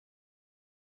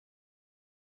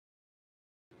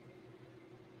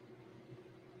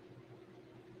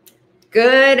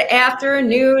Good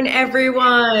afternoon,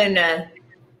 everyone.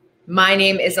 My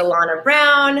name is Alana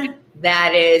Brown.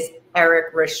 That is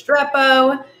Eric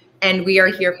Restrepo, and we are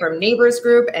here from Neighbors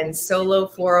Group and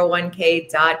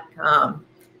solo401k.com.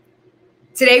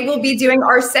 Today, we'll be doing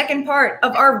our second part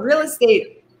of our real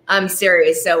estate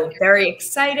series, so very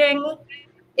exciting.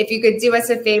 If you could do us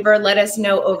a favor, let us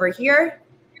know over here.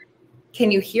 Can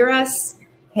you hear us?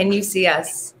 Can you see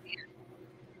us?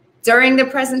 During the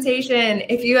presentation,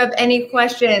 if you have any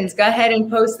questions, go ahead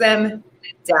and post them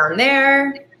down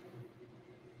there.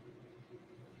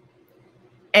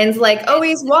 And like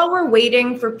always, while we're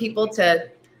waiting for people to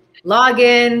log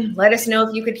in, let us know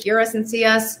if you could hear us and see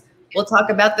us. We'll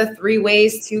talk about the 3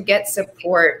 ways to get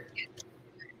support.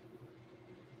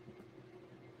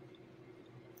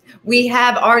 We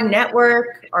have our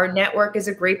network. Our network is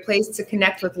a great place to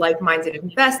connect with like-minded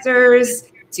investors,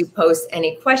 to post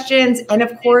any questions, and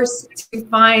of course, to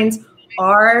find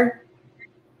our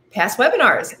past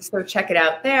webinars. So check it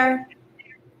out there.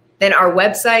 Then our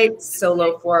website,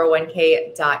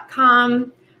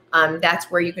 solo401k.com.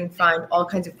 That's where you can find all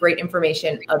kinds of great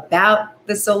information about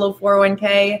the Solo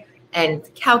 401k and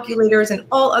calculators and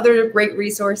all other great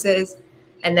resources.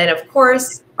 And then of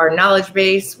course, our knowledge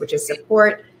base, which is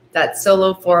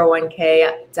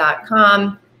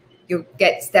support.solo401k.com. You'll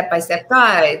get step-by-step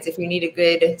guides. If you need a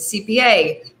good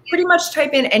CPA, pretty much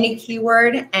type in any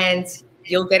keyword and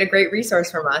you'll get a great resource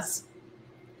from us.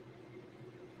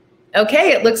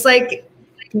 Okay, it looks like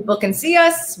people can see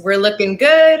us. We're looking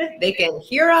good. They can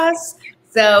hear us.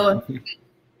 So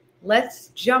let's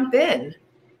jump in.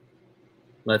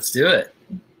 Let's do it.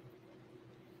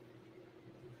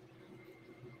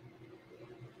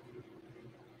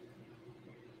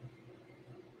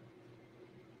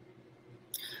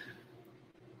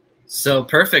 So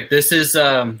perfect. This is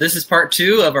part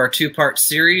 2 of our 2-part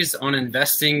series on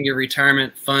investing your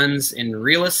retirement funds in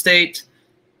real estate.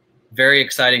 Very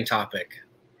exciting topic.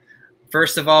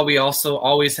 First of all, we also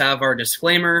always have our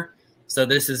disclaimer. So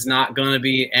this is not going to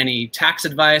be any tax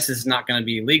advice. This is not going to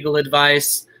be legal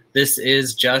advice. This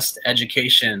is just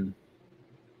education.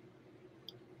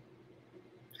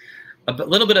 A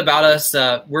little bit about us.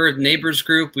 We're Neighbors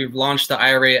Group. We've launched the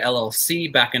IRA LLC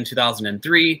back in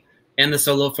 2003. And the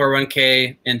Solo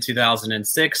 401k in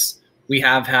 2006. We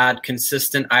have had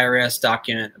consistent IRS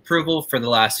document approval for the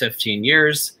last 15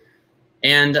 years.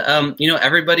 And,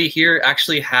 everybody here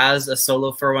actually has a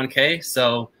Solo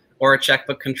 401k, or a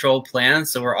checkbook control plan.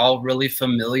 So we're all really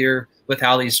familiar with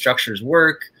how these structures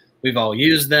work. We've all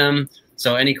used them.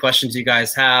 So any questions you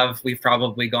guys have, we've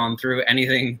probably gone through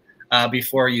anything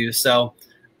before you. So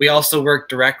we also work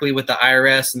directly with the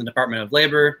IRS and the Department of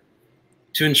Labor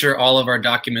to ensure all of our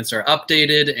documents are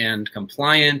updated and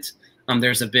compliant.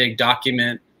 There's a big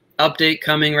document update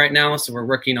coming right now, so we're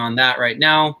working on that right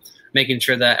now, making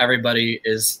sure that everybody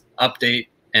is update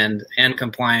and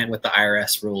compliant with the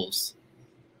IRS rules.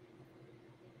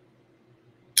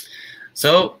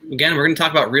 So again, we're going to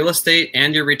talk about real estate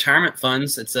and your retirement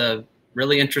funds. It's a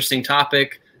really interesting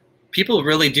topic. People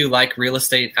really do like real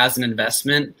estate as an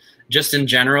investment, just in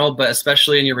general, but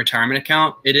especially in your retirement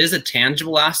account. It is a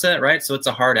tangible asset, right? So it's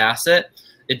a hard asset.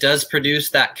 It does produce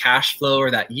that cash flow or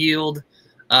that yield.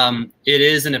 It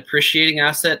is an appreciating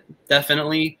asset,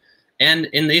 definitely. And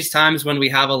in these times when we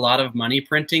have a lot of money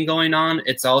printing going on,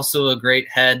 it's also a great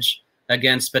hedge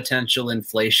against potential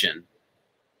inflation.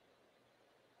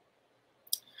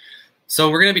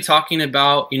 So we're going to be talking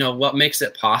about, what makes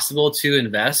it possible to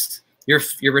invest your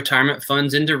retirement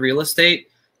funds into real estate.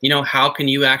 How can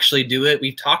you actually do it?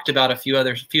 We've talked about a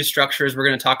few structures. We're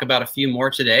going to talk about a few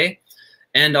more today,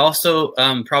 and also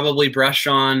probably brush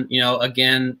on,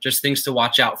 again, just things to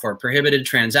watch out for, prohibited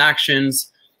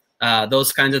transactions,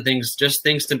 those kinds of things, just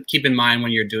things to keep in mind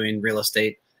when you're doing real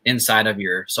estate inside of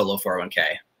your Solo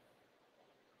 401k.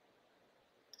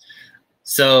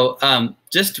 So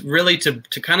just really to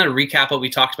kind of recap what we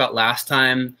talked about last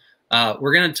time,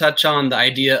 we're going to touch on the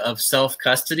idea of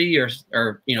self-custody or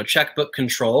checkbook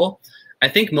control. I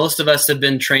think most of us have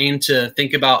been trained to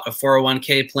think about a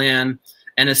 401k plan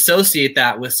and associate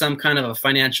that with some kind of a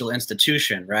financial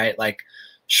institution, right? Like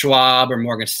Schwab or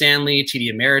Morgan Stanley, TD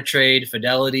Ameritrade,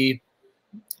 Fidelity.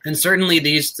 And certainly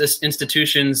these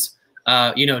institutions,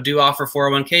 do offer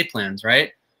 401k plans,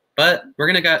 right? But we're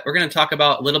going to talk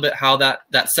about a little bit how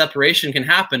that separation can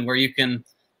happen, where you can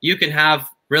have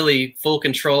really full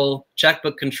control,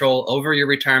 checkbook control over your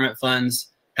retirement funds,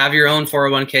 have your own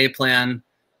 401k plan,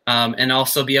 and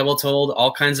also be able to hold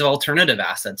all kinds of alternative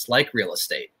assets like real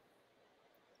estate.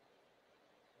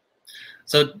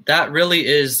 So that really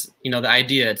is, the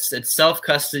idea. It's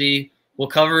self-custody We'll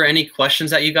cover any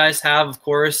questions that you guys have, of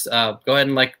course. Go ahead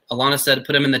and, like Alana said,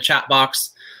 put them in the chat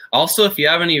box. Also, if you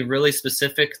have any really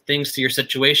specific things to your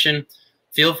situation,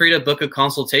 feel free to book a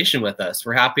consultation with us.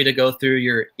 We're happy to go through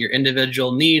your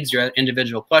individual needs, your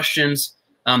individual questions,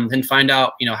 and find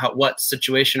out, you know, what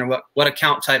situation or what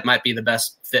account type might be the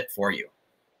best fit for you.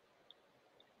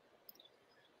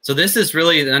 So this is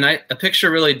really, a picture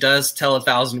really does tell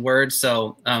 1,000 words.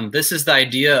 So this is the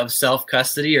idea of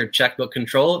self-custody or checkbook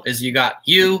control. Is you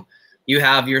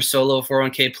have your solo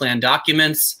 401k plan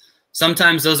documents.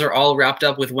 Sometimes those are all wrapped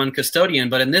up with one custodian,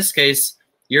 but in this case,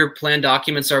 your plan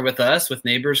documents are with us, with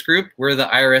Neighbors Group. We're the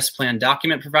IRS plan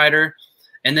document provider.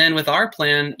 And then with our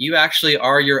plan, you actually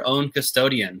are your own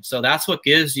custodian. So that's what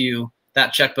gives you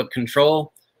that checkbook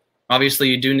control. Obviously,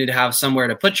 you do need to have somewhere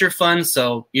to put your funds.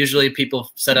 So usually people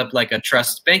set up like a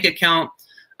trust bank account.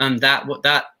 From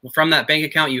that bank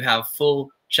account, you have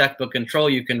full checkbook control.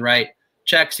 You can write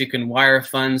checks, you can wire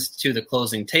funds to the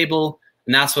closing table.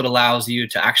 And that's what allows you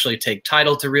to actually take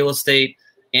title to real estate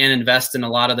and invest in a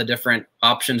lot of the different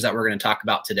options that we're going to talk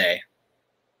about today.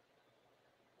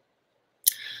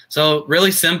 So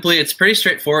really simply, it's pretty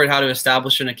straightforward how to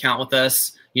establish an account with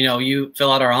us. You know, you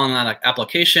fill out our online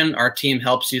application. Our team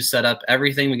helps you set up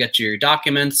everything. We get you your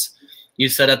documents. You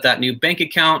set up that new bank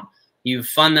account. You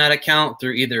fund that account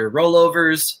through either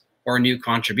rollovers or new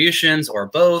contributions or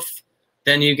both.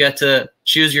 Then you get to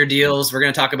choose your deals. We're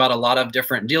going to talk about a lot of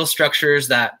different deal structures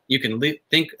that you can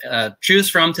choose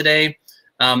from today.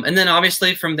 And then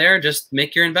obviously from there, just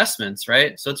make your investments,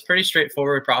 right? So it's a pretty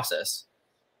straightforward process.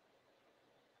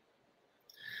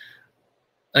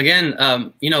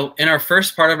 Again, you know, in our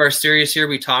first part of our series here,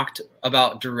 we talked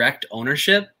about direct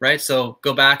ownership, right? So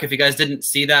go back, if you guys didn't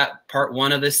see that part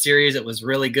 1 of this series, it was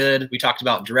really good. We talked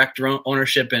about direct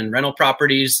ownership in rental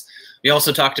properties. We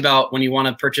also talked about when you want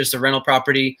to purchase a rental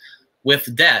property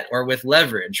with debt or with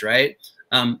leverage, right?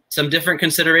 Some different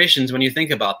considerations when you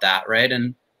think about that, right?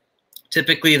 And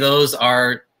typically those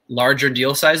are larger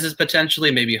deal sizes,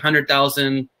 potentially, maybe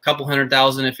 100,000, couple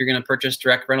 100,000 if you're going to purchase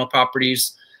direct rental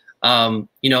properties.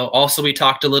 You know, also we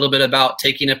talked a little bit about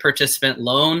taking a participant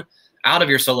loan out of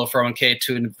your solo 401k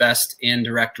to invest in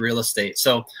direct real estate.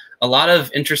 So a lot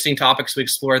of interesting topics we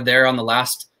explored there on the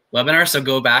last webinar. So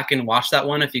go back and watch that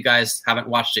one if you guys haven't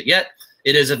watched it yet.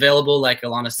 It is available, like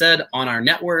Alana said, on our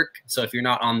network. So if you're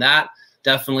not on that,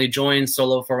 definitely join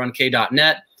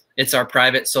solo401k.net. It's our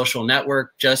private social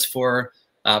network just for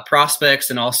prospects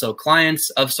and also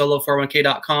clients of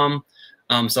solo401k.com.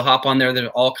 So hop on there. There are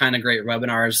all kind of great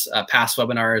webinars, past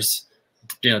webinars,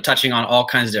 you know, touching on all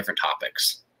kinds of different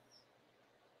topics.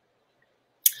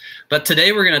 But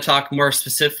today we're going to talk more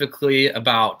specifically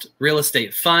about real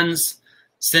estate funds,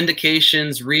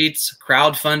 syndications, REITs,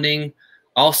 crowdfunding,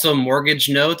 also mortgage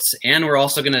notes, and we're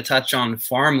also going to touch on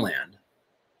farmland.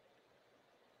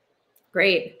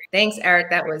 Great. Thanks, Eric.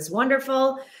 That was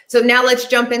wonderful. So now let's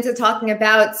jump into talking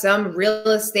about some real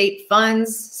estate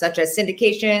funds, such as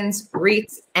syndications,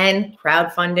 REITs, and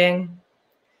crowdfunding.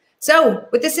 So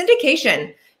with the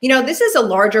syndication, you know, this is a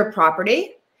larger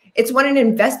property. It's when an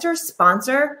investor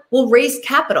sponsor will raise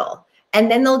capital,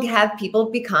 and then they'll have people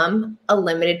become a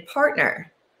limited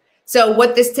partner. So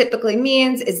what this typically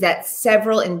means is that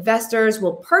several investors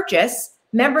will purchase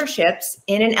memberships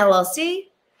in an LLC.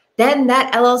 Then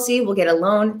that LLC will get a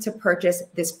loan to purchase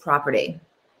this property.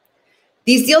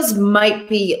 These deals might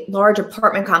be large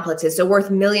apartment complexes, so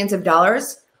worth millions of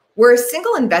dollars, where a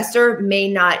single investor may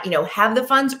not, have the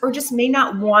funds or just may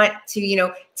not want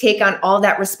to, take on all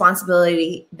that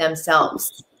responsibility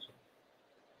themselves.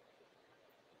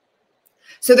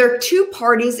 So there are two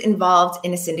parties involved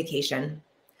in a syndication.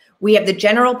 We have the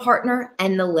general partner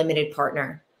and the limited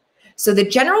partner. So the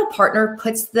general partner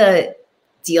puts the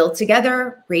deal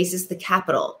together, raises the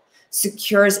capital,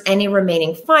 secures any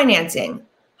remaining financing,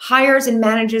 hires and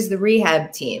manages the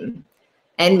rehab team,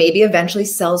 and maybe eventually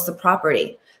sells the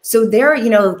property. So they're,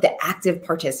 the active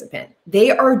participant. They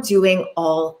are doing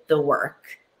all the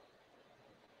work.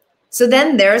 So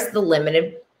then there's the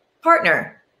limited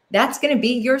partner. That's going to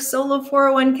be your solo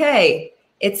 401k.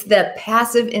 It's the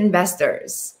passive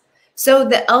investors. So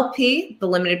the LP, the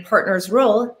limited partner's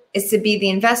role, is to be the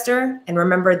investor. And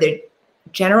remember, the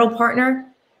general partner,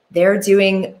 they're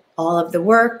doing all of the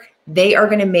work. They are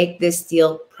going to make this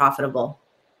deal profitable.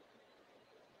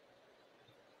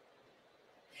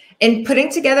 In putting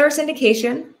together a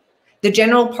syndication, the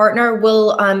general partner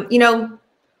will,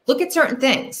 look at certain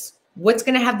things. What's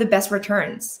going to have the best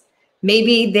returns?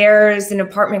 Maybe there's an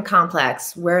apartment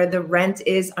complex where the rent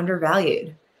is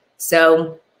undervalued.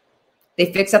 So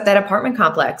they fix up that apartment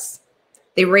complex.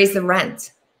 They raise the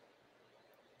rent.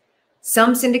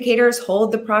 Some syndicators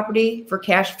hold the property for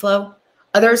cash flow.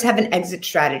 Others have an exit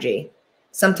strategy,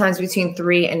 sometimes between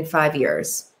 3 and 5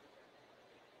 years.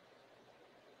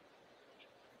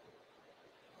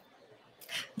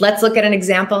 Let's look at an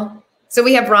example. So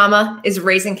we have Rama is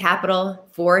raising capital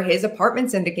for his apartment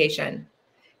syndication.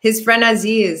 His friend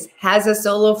Aziz has a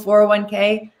solo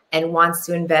 401k and wants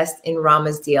to invest in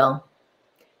Rama's deal.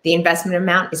 The investment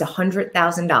amount is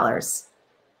 $100,000.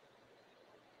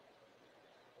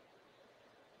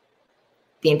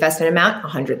 The investment amount,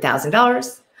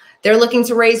 $100,000. They're looking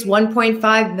to raise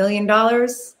 $1.5 million,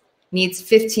 needs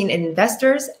 15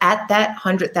 investors at that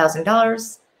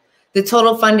 $100,000. The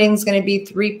total funding is going to be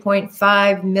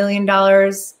 $3.5 million.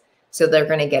 So they're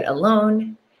going to get a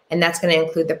loan, and that's going to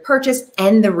include the purchase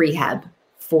and the rehab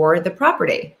for the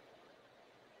property.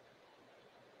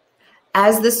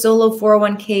 As the solo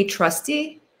 401k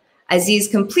trustee, Aziz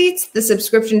completes the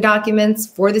subscription documents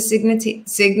for the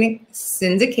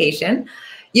syndication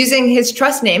using his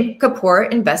trust name, Kapoor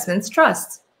Investments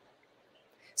Trust.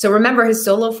 So remember, his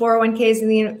solo 401k is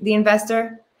the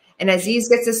investor, and Aziz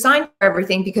gets to sign for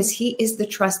everything because he is the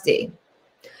trustee.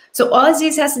 So all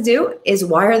Aziz has to do is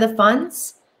wire the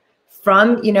funds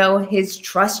from, his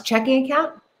trust checking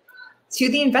account to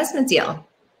the investment deal.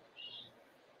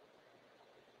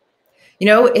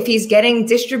 If he's getting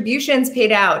distributions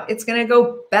paid out, it's going to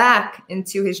go back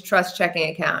into his trust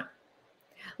checking account.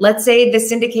 Let's say the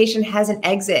syndication has an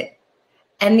exit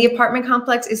and the apartment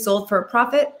complex is sold for a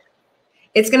profit.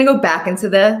 It's going to go back into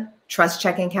the trust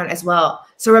checking account as well.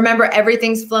 So remember,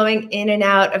 everything's flowing in and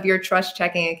out of your trust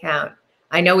checking account.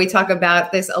 I know we talk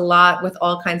about this a lot with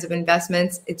all kinds of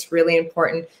investments. It's really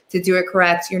important to do it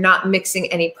correct. You're not mixing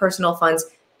any personal funds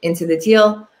into the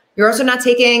deal. You're also not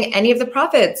taking any of the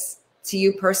profits to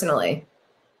you personally.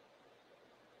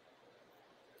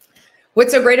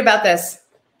 What's so great about this?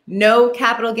 No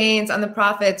capital gains on the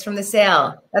profits from the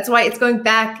sale. That's why it's going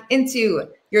back into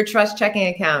your trust checking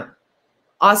account.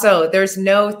 Also, there's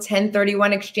no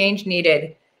 1031 exchange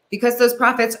needed because those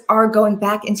profits are going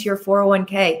back into your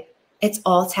 401k. It's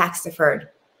all tax deferred.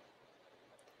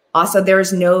 Also,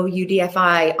 there's no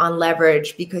UDFI on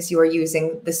leverage because you are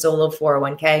using the solo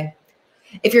 401k.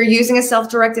 If you're using a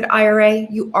self-directed IRA,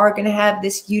 you are going to have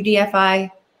this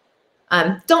UDFI.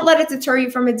 Don't let it deter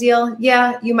you from a deal.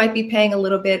 Yeah, you might be paying a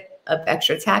little bit of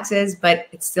extra taxes, but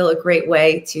it's still a great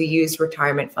way to use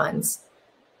retirement funds.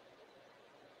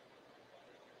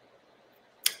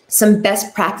 Some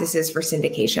best practices for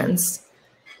syndications.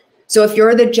 So if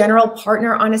you're the general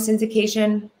partner on a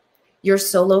syndication, your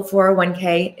solo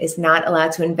 401k is not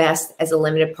allowed to invest as a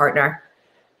limited partner.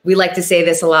 We like to say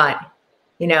this a lot.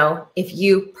 If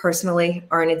you personally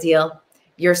are in a deal,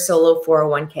 your solo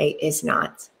 401k is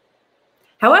not.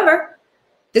 However,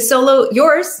 your solo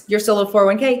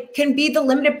 401k can be the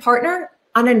limited partner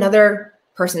on another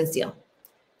person's deal,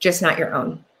 just not your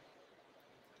own.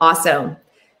 Also,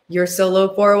 your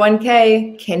solo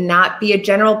 401k cannot be a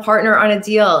general partner on a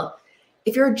deal.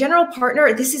 If you're a general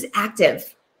partner, this is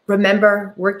active.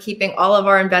 Remember, we're keeping all of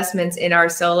our investments in our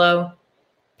solo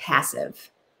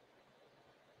passive.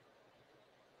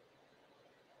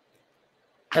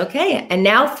 Okay, and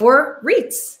now for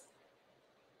REITs.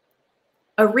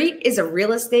 A REIT is a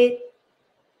real estate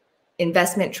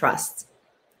investment trust.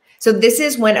 So this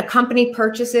is when a company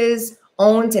purchases,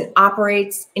 owns, and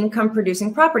operates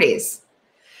income-producing properties.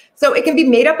 So it can be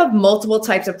made up of multiple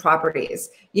types of properties.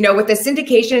 With a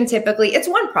syndication, typically it's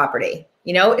one property.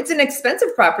 It's an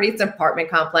expensive property, it's an apartment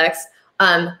complex.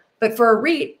 But for a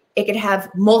REIT, it could have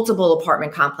multiple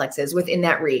apartment complexes within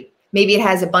that REIT. Maybe it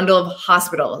has a bundle of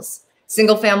hospitals,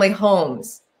 single-family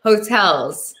homes,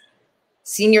 hotels,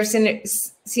 senior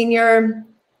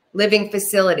living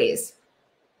facilities.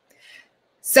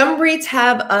 Some REITs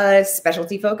have a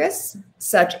specialty focus,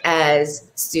 such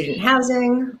as student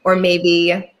housing or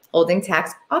maybe holding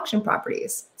tax auction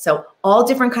properties. So all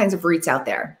different kinds of REITs out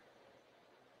there.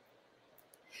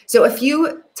 So a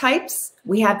few types,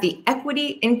 we have the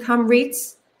equity income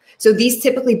REITs. So these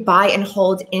typically buy and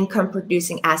hold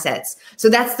income-producing assets. So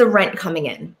that's the rent coming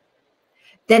in.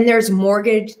 Then there's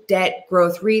mortgage debt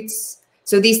growth REITs.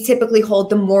 So these typically hold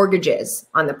the mortgages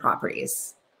on the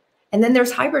properties. And then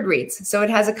there's hybrid REITs. So it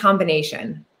has a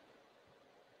combination.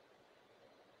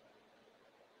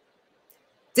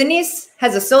 Denise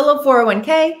has a solo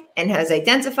 401k and has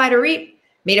identified a REIT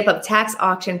made up of tax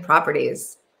auction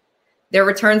properties. Their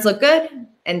returns look good,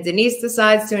 and Denise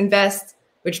decides to invest,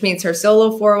 which means her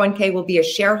solo 401k will be a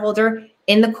shareholder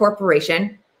in the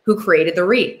corporation who created the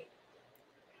REIT.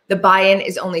 The buy-in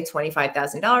is only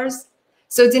 $25,000.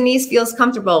 So Denise feels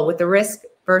comfortable with the risk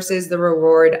versus the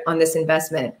reward on this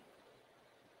investment.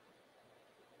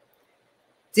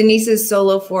 Denise's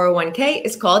solo 401k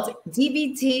is called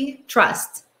DBT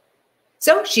Trust.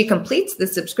 So she completes the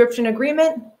subscription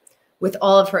agreement with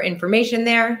all of her information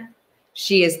there.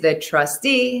 She is the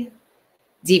trustee.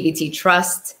 DBT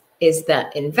Trust is the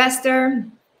investor.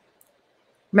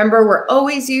 Remember, we're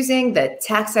always using the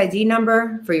tax ID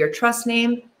number for your trust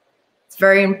name. It's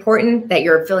very important that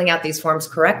you're filling out these forms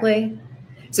correctly.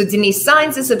 So Denise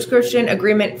signs the subscription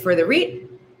agreement for the REIT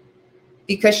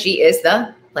because she is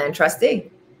the plan trustee.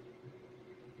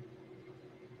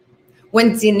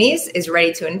 When Denise is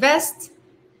ready to invest,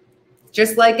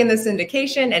 just like in the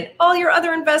syndication and all your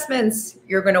other investments,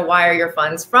 you're going to wire your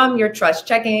funds from your trust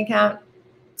checking account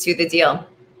to the deal.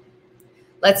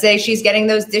 Let's say she's getting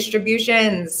those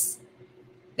distributions.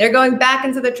 They're going back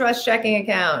into the trust checking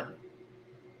account.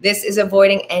 This is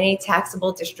avoiding any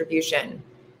taxable distribution.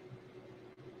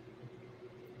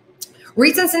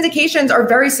 REITs and syndications are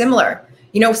very similar.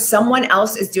 You know, someone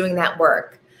else is doing that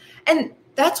work. And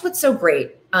that's what's so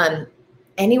great.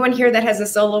 Anyone here that has a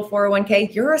solo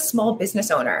 401k, you're a small business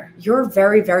owner. You're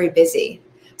very, very busy.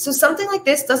 So something like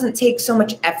this doesn't take so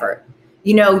much effort.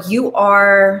 You know, you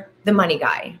are the money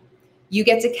guy. You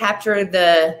get to capture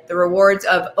the rewards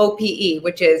of OPE,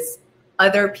 which is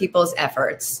other people's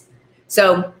efforts.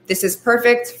 So this is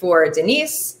perfect for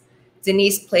Denise.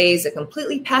 Denise plays a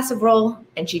completely passive role,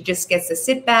 and she just gets to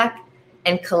sit back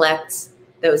and collect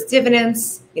those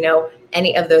dividends, you know,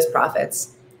 any of those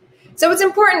profits. So it's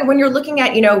important when you're looking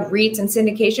at, you know, REITs and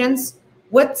syndications,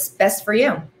 what's best for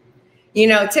you? You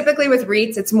know, typically with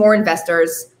REITs, it's more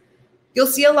investors. You'll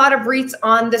see a lot of REITs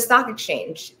on the stock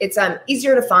exchange. It's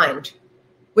easier to find.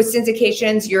 With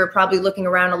syndications, you're probably looking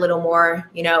around a little more,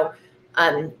 you know,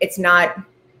 it's not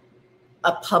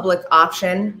a public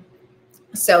option.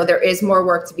 So there is more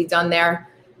work to be done there.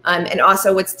 And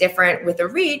also what's different with a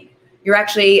REIT, you're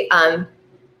actually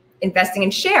investing in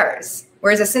shares.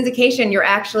 Whereas a syndication, you're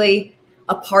actually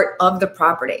a part of the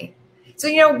property. So,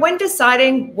 you know, when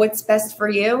deciding what's best for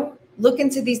you, look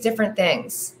into these different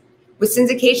things. With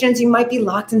syndications, you might be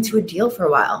locked into a deal for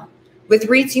a while. With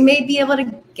REITs, you may be able to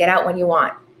get out when you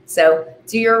want. So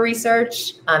do your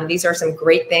research. These are some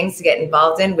great things to get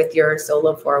involved in with your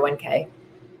solo 401k.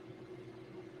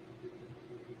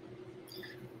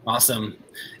 Awesome.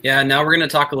 Yeah, now we're going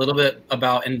to talk a little bit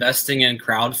about investing in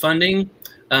crowdfunding.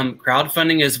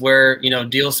 Crowdfunding is where, you know,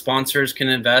 deal sponsors can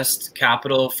invest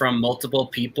capital from multiple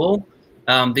people.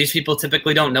 These people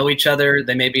typically don't know each other.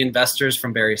 They may be investors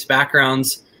from various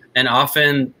backgrounds, and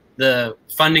often the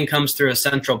funding comes through a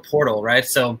central portal, right?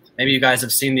 So maybe you guys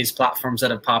have seen these platforms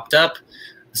that have popped up.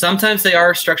 Sometimes they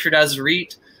are structured as a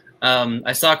REIT.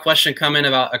 I saw a question come in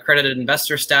about accredited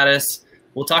investor status.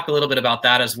 We'll talk a little bit about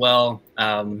that as well.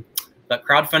 But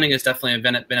crowdfunding has definitely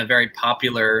been a very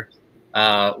popular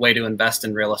way to invest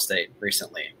in real estate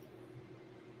recently.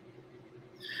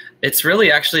 It's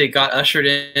really actually got ushered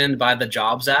in by the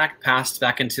Jobs Act passed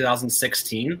back in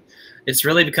 2016. It's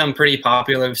really become pretty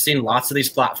popular. We've seen lots of these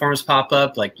platforms pop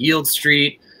up, like Yield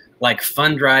Street, like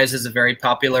Fundrise is a very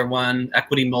popular one,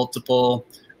 Equity Multiple.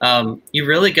 You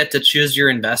really get to choose your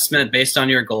investment based on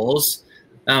your goals.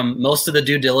 Most of the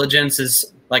due diligence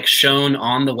is like shown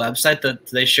on the website that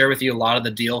they share with you a lot of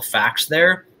the deal facts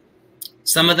there.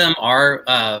 Some of them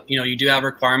are, you know, you do have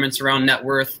requirements around net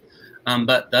worth.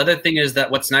 But the other thing is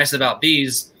that what's nice about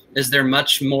these is they're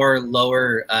much more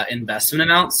lower investment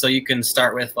amounts. So you can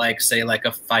start with say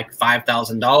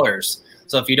 $5,000.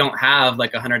 So if you don't have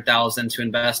like $100,000 to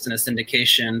invest in a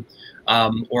syndication,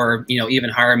 or, you know, even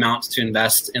higher amounts to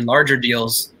invest in larger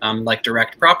deals, like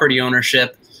direct property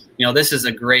ownership, you know, this is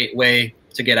a great way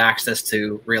to get access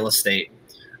to real estate.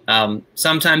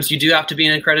 Sometimes you do have to be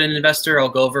an accredited investor. I'll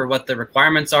go over what the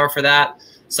requirements are for that.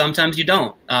 Sometimes you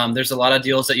don't. There's a lot of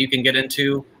deals that you can get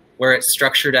into where it's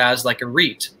structured as like a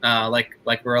REIT.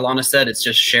 Like where Alana said, it's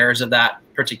just shares of that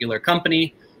particular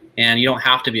company, and you don't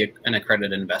have to be an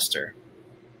accredited investor.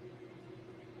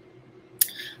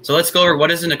 So let's go over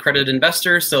what is an accredited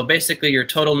investor. So basically your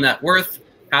total net worth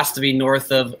has to be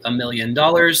north of $1 million.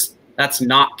 That's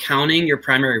not counting your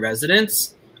primary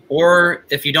residence. Or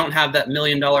if you don't have that $1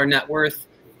 million net worth,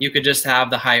 you could just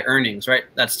have the high earnings, right?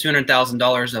 That's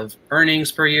 $200,000 of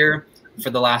earnings per year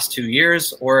for the last 2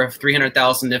 years, or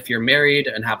 $300,000 if you're married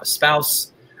and have a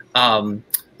spouse. The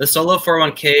solo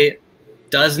 401k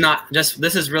does not, this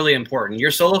is really important. Your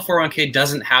solo 401k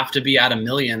doesn't have to be at $1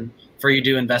 million for you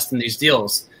to invest in these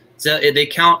deals. So they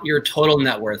count your total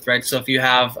net worth, right? So if you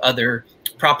have other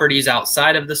properties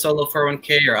outside of the solo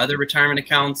 401k or other retirement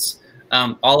accounts,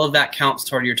 all of that counts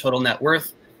toward your total net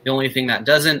worth. The only thing that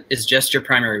doesn't is just your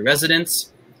primary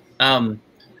residence. And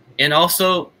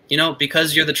also, you know,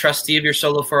 because you're the trustee of your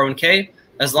solo 401k,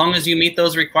 as long as you meet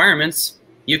those requirements,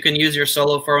 you can use your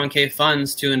solo 401k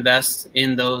funds to invest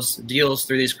in those deals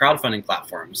through these crowdfunding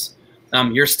platforms.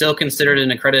 You're still considered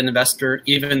an accredited investor,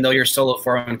 even though your solo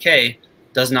 401k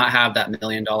does not have that $1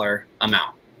 million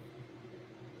amount.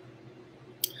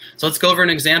 So let's go over an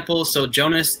example. So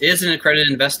Jonas is an accredited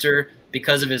investor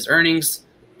because of his earnings.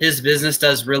 His business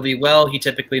does really well. He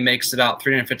typically makes about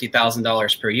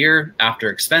 $350,000 per year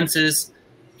after expenses.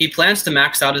 He plans to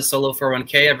max out his solo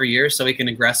 401k every year so he can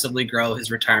aggressively grow his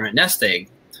retirement nest egg.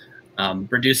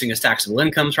 Reducing his taxable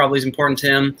income is probably important to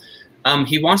him.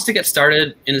 He wants to get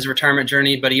started in his retirement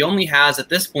journey, but he only has at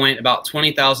this point about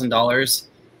 $20,000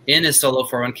 in his solo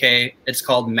 401k. It's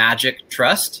called Magic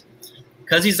Trust.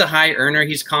 Because he's a high earner,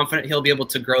 he's confident he'll be able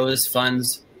to grow his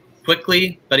funds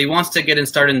quickly, but he wants to get and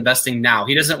start investing now.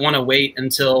 He doesn't want to wait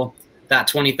until that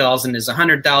 $20,000 is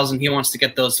 $100,000. He wants to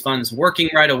get those funds working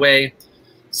right away.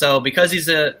 So because he's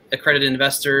an accredited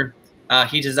investor,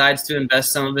 he decides to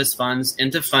invest some of his funds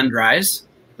into Fundrise,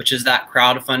 which is that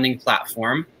crowdfunding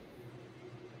platform.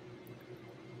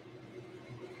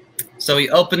 So he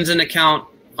opens an account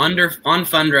on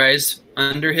Fundrise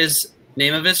under his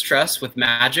name of his trust with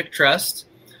Magic Trust.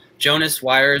 Jonas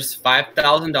wires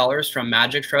 $5,000 from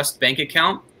Magic Trust bank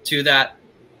account to that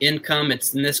income.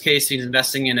 It's in this case he's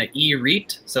investing in an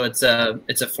e-REIT, so it's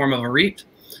a form of a REIT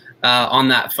on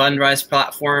that Fundrise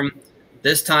platform.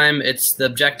 This time the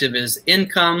objective is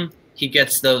income. He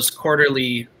gets those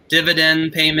quarterly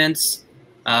dividend payments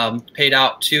paid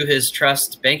out to his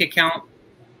trust bank account.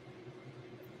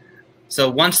 So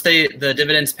once the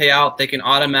dividends pay out, they can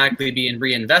automatically be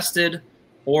reinvested,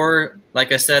 or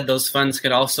like I said, those funds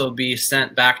could also be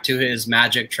sent back to his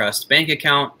Magic Trust bank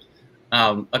account,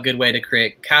 a good way to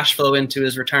create cash flow into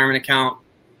his retirement account.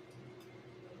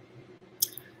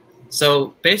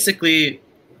 So basically,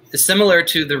 similar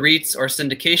to the REITs or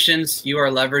syndications, you are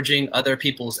leveraging other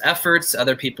people's efforts,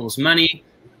 other people's money,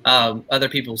 other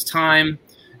people's time.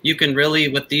 You can really,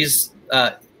 with these,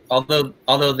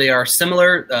 although they are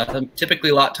similar,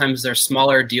 typically a lot of times they're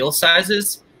smaller deal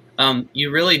sizes. You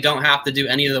really don't have to do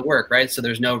any of the work, right? So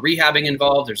there's no rehabbing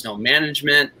involved. There's no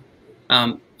management.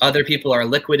 Other people are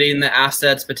liquidating the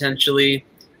assets potentially.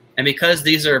 And because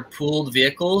these are pooled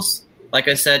vehicles, like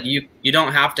I said, you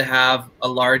don't have to have a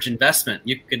large investment.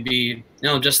 You could be,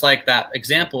 just like that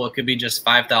example, it could be just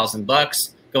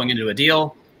 $5,000 going into a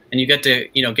deal, and you get to,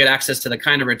 get access to the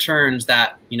kind of returns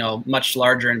that, much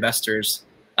larger investors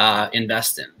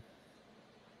invest in.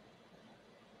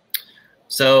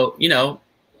 So,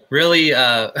 really,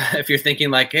 if you're thinking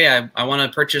like, hey, I want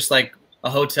to purchase like a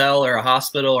hotel or a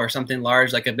hospital or something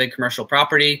large, like a big commercial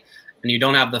property, and you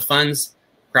don't have the funds,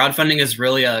 crowdfunding is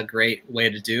really a great way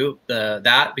to do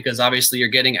that, because obviously you're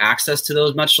getting access to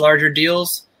those much larger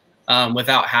deals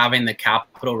without having the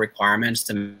capital requirements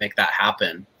to make that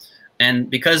happen. And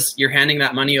because you're handing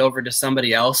that money over to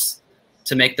somebody else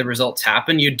to make the results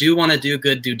happen, you do want to do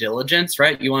good due diligence,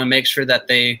 right? You want to make sure that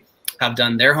they have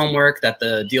done their homework, that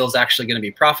the deal is actually going to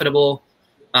be profitable,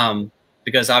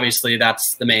 because obviously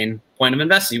that's the main point of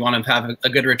investing. You want to have a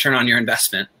good return on your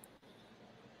investment.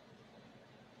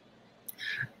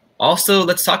 Also,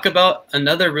 let's talk about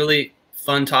another really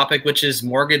fun topic, which is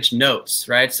mortgage notes,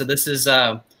 right? So this is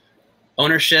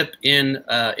ownership in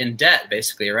debt,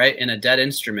 basically, right? In a debt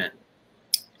instrument.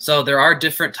 So there are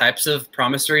different types of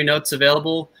promissory notes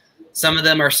available. Some of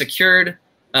them are secured,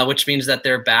 which means that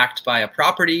they're backed by a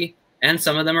property, and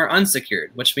some of them are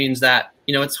unsecured, which means that,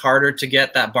 it's harder to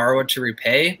get that borrower to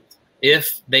repay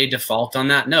if they default on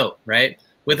that note, right?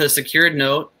 With a secured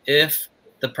note, if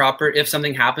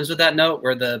something happens with that note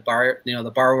where the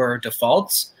borrower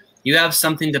defaults, you have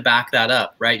something to back that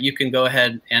up, right? You can go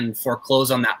ahead and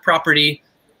foreclose on that property,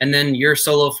 and then your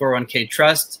solo 401k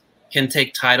trust can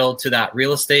take title to that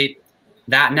real estate.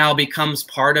 That now becomes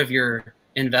part of your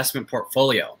investment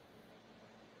portfolio.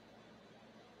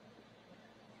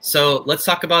 So let's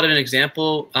talk about an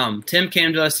example. Tim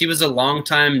came to us. He was a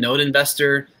longtime note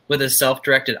investor with a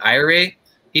self-directed IRA.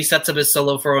 He sets up his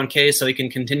solo 401k so he can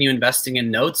continue investing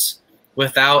in notes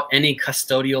without any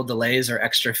custodial delays or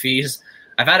extra fees.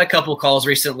 I've had a couple calls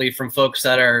recently from folks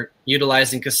that are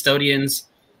utilizing custodians.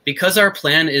 Because our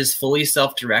plan is fully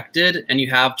self-directed and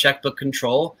you have checkbook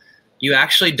control, you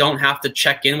actually don't have to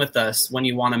check in with us when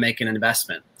you want to make an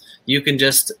investment. You can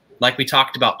just, like we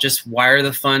talked about, just wire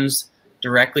the funds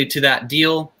directly to that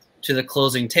deal, to the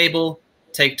closing table,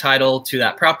 take title to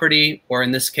that property, or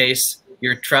in this case,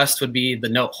 your trust would be the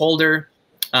note holder.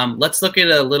 Let's look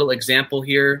at a little example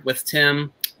here with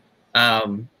Tim.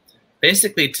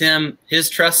 Basically, Tim, his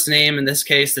trust name in this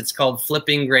case, it's called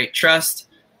Flipping Great Trust.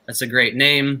 That's a great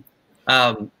name.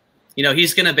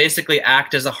 he's going to basically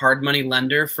act as a hard money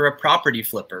lender for a property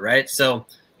flipper, right? So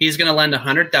he's going to lend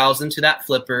 $100,000 to that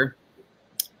flipper.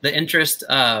 The interest,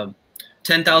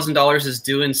 $10,000 is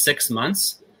due in 6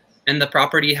 months, and the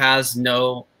property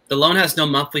the loan has no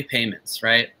monthly payments,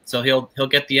 right? So he'll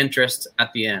get the interest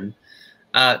at the end.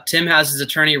 Tim has his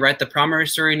attorney write the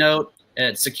promissory note.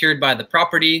 It's secured by the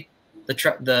property.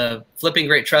 The flipping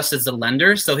great trust is the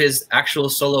lender, so his actual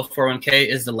solo 401k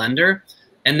is the lender,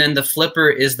 and then the flipper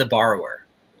is the borrower.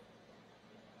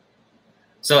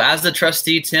 So as the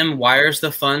trustee, Tim wires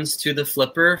the funds to the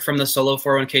flipper from the solo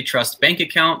 401k trust bank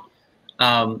account.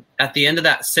 At the end of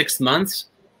that 6 months,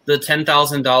 the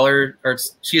 $10,000, or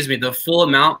excuse me, the full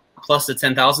amount plus the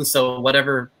 $10,000, so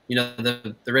whatever,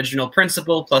 the original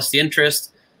principal plus the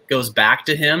interest goes back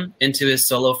to him into his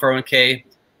solo 401k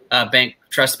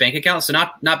trust bank account. So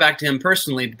not back to him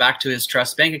personally, but back to his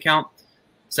trust bank account.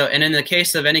 So, and in the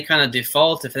case of any kind of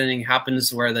default, if anything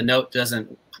happens where the note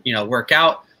doesn't, work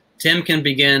out, Tim can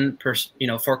begin,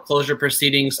 foreclosure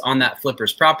proceedings on that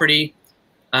flipper's property,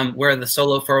 where the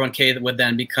solo 401k would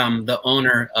then become the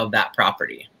owner of that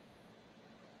property.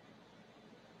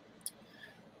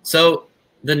 So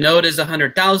the note is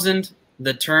 $100,000.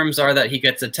 The terms are that he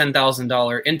gets a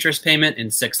 $10,000 interest payment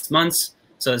in 6 months.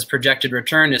 So his projected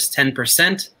return is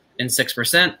 10% in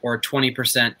 6% or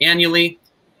 20% annually.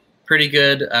 Pretty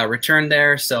good return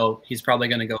there. So he's probably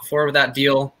going to go forward with that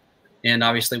deal and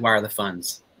obviously wire the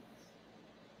funds.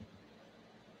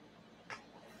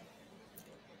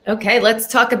 Okay, let's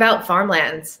talk about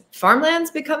farmlands.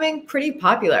 Farmland's becoming pretty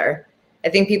popular. I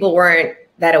think people weren't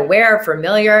that aware,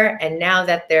 familiar, and now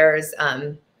that there's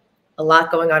a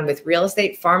lot going on with real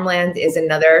estate, farmland is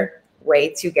another way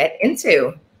to get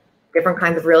into different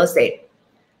kinds of real estate.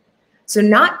 So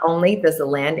not only does the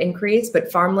land increase,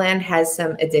 but farmland has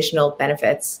some additional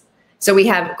benefits. So we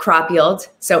have crop yield,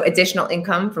 so additional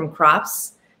income from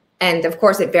crops. And of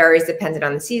course, it varies depending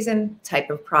on the season, type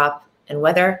of crop, and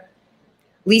weather.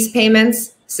 Lease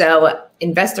payments, so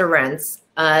investor rents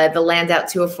the land out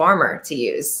to a farmer to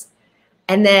use.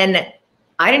 And then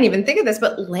I didn't even think of this,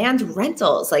 but land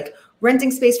rentals, like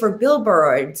renting space for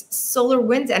billboards, solar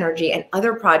wind energy, and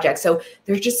other projects. So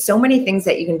there's just so many things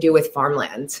that you can do with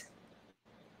farmland.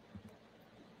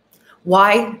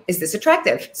 Why is this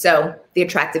attractive? So the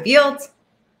attractive yield,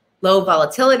 low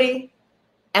volatility,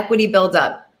 equity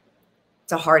buildup.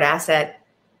 It's a hard asset,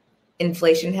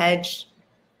 inflation hedge,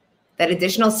 that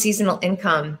additional seasonal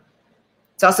income.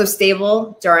 It's also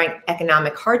stable during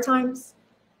economic hard times.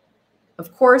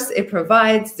 Of course, it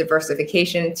provides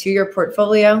diversification to your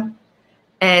portfolio,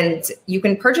 and you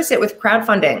can purchase it with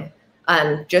crowdfunding,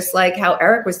 just like how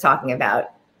Eric was talking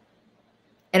about.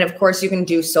 And of course, you can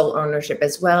do sole ownership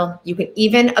as well. You can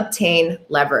even obtain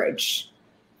leverage.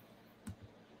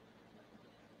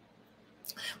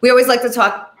 We always like to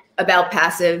talk about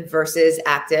passive versus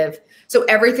active. So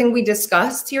everything we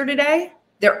discussed here today,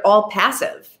 they're all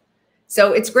passive.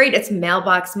 So it's great. It's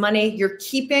mailbox money. You're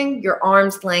keeping your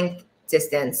arm's length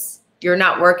distance. You're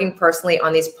not working personally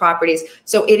on these properties.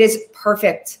 So it is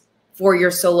perfect for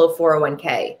your solo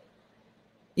 401k.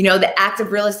 The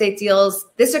active real estate deals,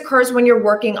 this occurs when you're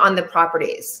working on the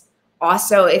properties.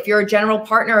 Also, if you're a general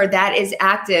partner, that is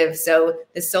active. So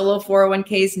the solo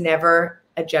 401k is never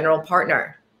a general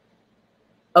partner.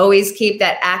 Always keep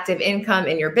that active income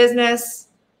in your business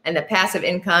and the passive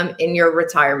income in your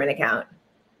retirement account.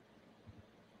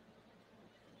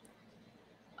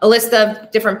 A list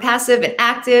of different passive and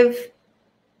active.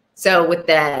 So with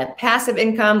the passive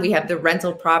income, we have the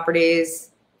rental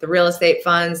properties, the real estate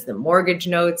funds, the mortgage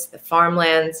notes, the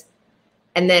farmlands.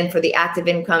 And then for the active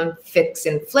income, fix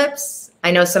and flips.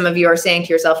 I know some of you are saying to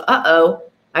yourself, uh-oh,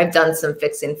 I've done some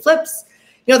fix and flips.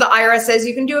 The IRS says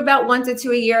you can do about 1 to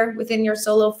 2 a year within your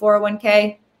solo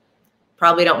 401k.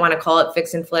 Probably don't want to call it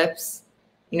fix and flips.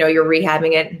 You're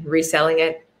rehabbing it, reselling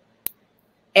it.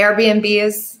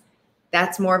 Airbnbs,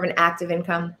 that's more of an active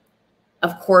income.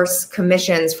 Of course,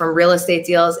 commissions from real estate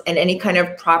deals and any kind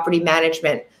of property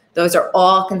management. Those are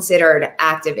all considered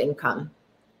active income.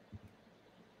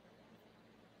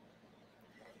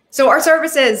 So our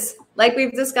services, like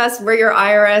we've discussed, we're your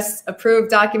IRS approved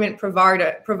document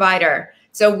provider.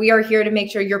 So we are here to make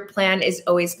sure your plan is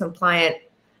always compliant.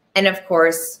 And of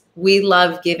course, we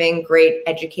love giving great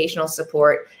educational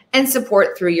support and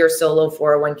support through your solo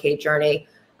 401k journey.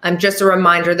 Just a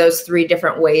reminder, those 3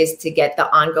 different ways to get the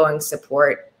ongoing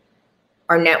support: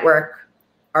 our network,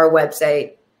 our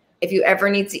website. If you ever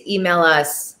need to email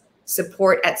us,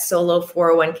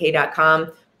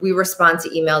 support@solo401k.com. We respond to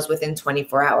emails within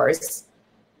 24 hours.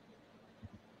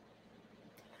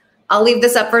 I'll leave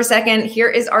this up for a second. Here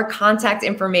is our contact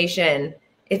information.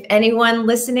 if anyone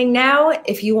listening now,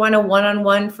 if you want a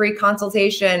one-on-one free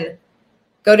consultation,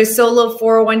 go to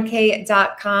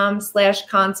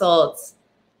solo401k.com/consults.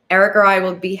 Eric or I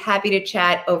will be happy to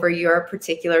chat over your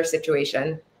particular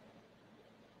situation.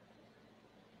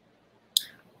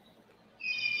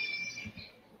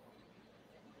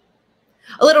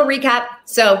 A little recap.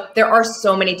 So there are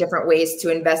so many different ways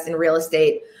to invest in real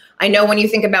estate. I know when you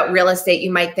think about real estate,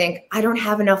 you might think, I don't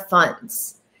have enough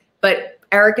funds. But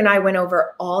Eric and I went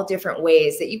over all different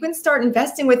ways that you can start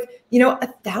investing with,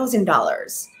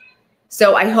 $1,000.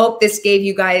 So I hope this gave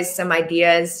you guys some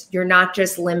ideas. You're not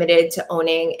just limited to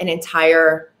owning an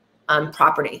entire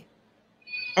property.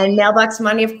 And mailbox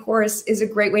money, of course, is a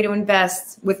great way to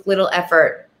invest with little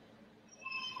effort.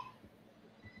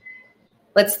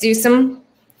 Let's do some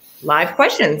live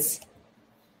questions.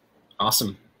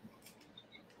 Awesome.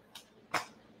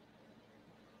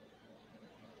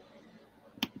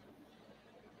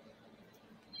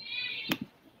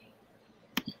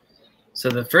 So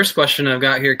the first question I've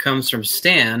got here comes from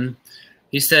Stan.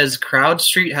 He says,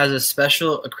 CrowdStreet has a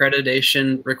special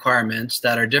accreditation requirements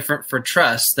that are different for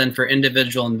trusts than for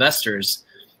individual investors.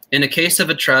 In a case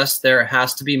of a trust, there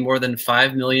has to be more than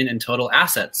 5 million in total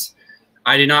assets.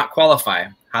 I do not qualify.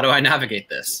 How do I navigate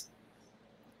this?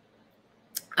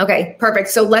 Okay, perfect.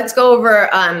 So let's go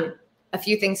over a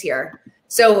few things here.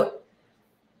 So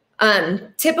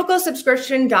typical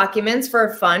subscription documents for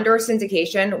a fund or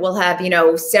syndication will have,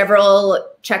 several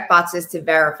checkboxes to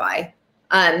verify.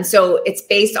 So it's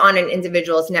based on an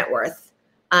individual's net worth.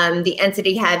 The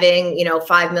entity having,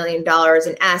 $5 million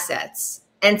in assets,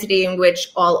 entity in which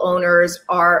all owners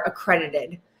are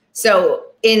accredited. So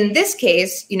in this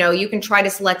case, you can try to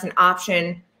select an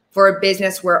option for a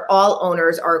business where all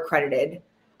owners are accredited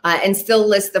and still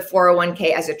list the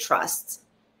 401k as a trust.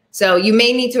 So you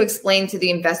may need to explain to the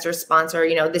investor sponsor,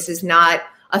 this is not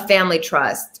a family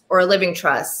trust or a living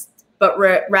trust, but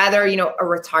rather, a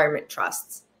retirement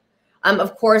trust.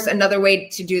 Of course, another way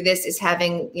to do this is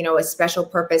having, a special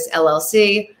purpose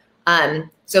LLC.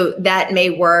 So that may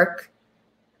work.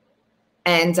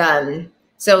 And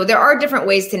so there are different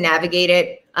ways to navigate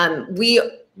it.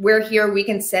 We're here, we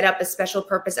can set up a special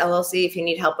purpose LLC if you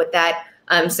need help with that.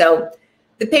 So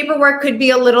the paperwork could be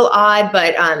a little odd,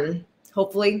 but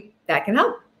hopefully that can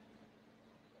help.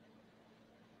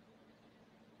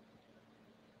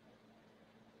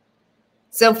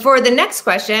 So for the next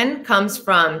question comes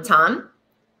from Tom.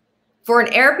 For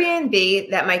an Airbnb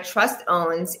that my trust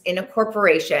owns in a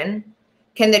corporation,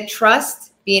 can the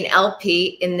trust be an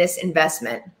LP in this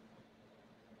investment?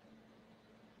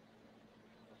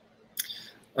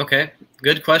 Okay,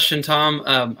 good question, Tom.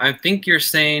 I think you're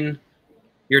saying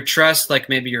your trust, like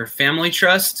maybe your family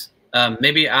trust.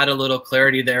 Maybe add a little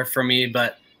clarity there for me,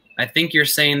 but I think you're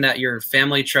saying that your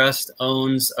family trust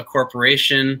owns a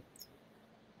corporation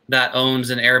that owns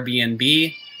an Airbnb.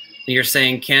 And you're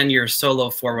saying, can your solo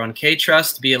 401k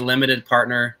trust be a limited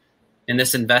partner in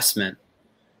this investment?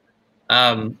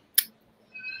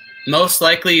 Most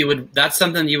likely, that's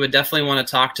something you would definitely want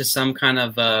to talk to some kind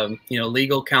of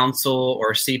legal counsel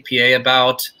or CPA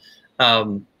about.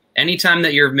 Anytime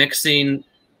that you're mixing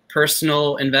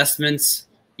personal investments,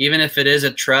 even if it is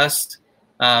a trust,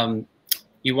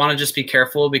 you want to just be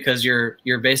careful because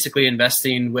you're basically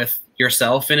investing with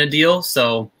yourself in a deal.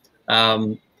 So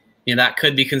that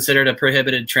could be considered a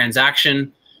prohibited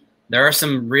transaction. There are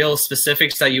some real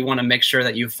specifics that you want to make sure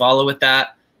that you follow with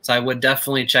that. So I would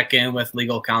definitely check in with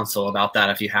legal counsel about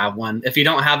that if you have one. If you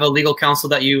don't have a legal counsel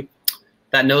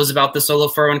that knows about the solo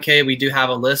 401k, we do have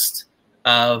a list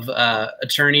of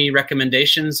attorney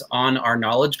recommendations on our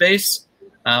knowledge base.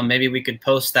 Maybe we could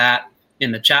post that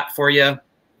in the chat for you.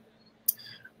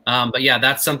 But yeah,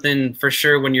 that's something for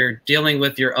sure when you're dealing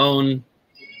with your own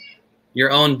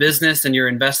business and you're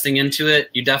investing into it,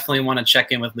 you definitely want to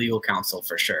check in with legal counsel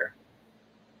for sure.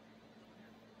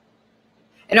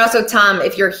 And also, Tom,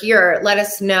 if you're here, let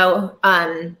us know,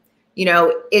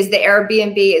 is the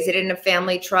Airbnb, is it in a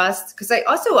family trust? Because I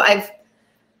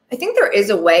think there is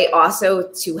a way also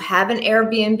to have an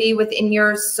Airbnb within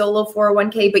your solo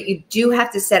 401k, but you do have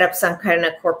to set up some kind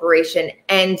of corporation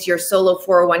and your solo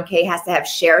 401k has to have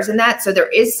shares in that. So there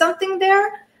is something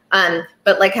there.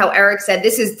 But like how Eric said,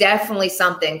 this is definitely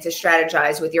something to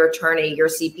strategize with your attorney, your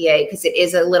CPA, because it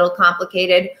is a little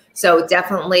complicated. So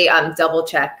definitely double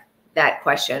check that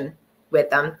question with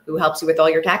them, who helps you with all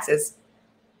your taxes.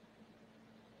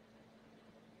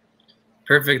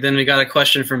 Perfect. Then we got a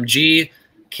question from G.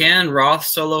 Can Roth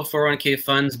solo 401k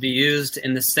funds be used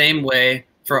in the same way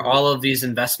for all of these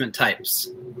investment types?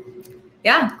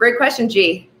 Yeah, great question,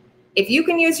 G. If you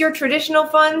can use your traditional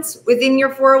funds within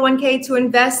your 401k to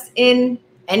invest in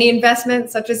any investment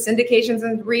such as syndications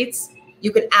and REITs,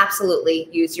 you can absolutely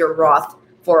use your Roth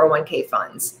 401k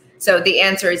funds. So the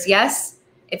answer is yes.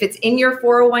 If it's in your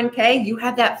 401k, you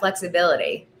have that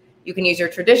flexibility. You can use your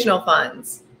traditional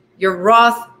funds, your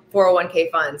Roth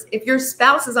 401k funds. If your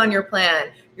spouse is on your plan,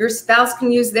 your spouse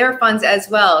can use their funds as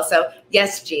well. So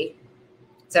yes, G.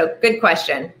 So good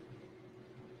question.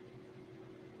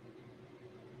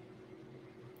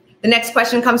 The next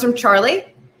question comes from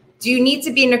Charlie. Do you need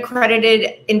to be an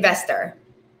accredited investor?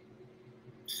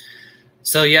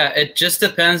 So yeah, it just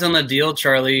depends on the deal,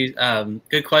 Charlie.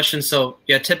 Good question. So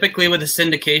yeah, typically with a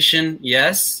syndication,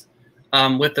 yes.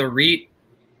 With a REIT,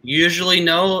 usually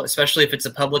no, especially if it's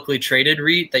a publicly traded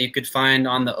REIT that you could find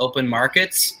on the open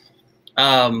markets.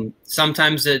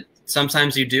 Sometimes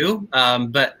you do,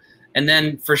 and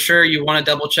then for sure you want to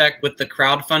double check with the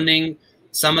crowdfunding.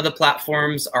 Some of the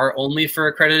platforms are only for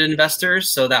accredited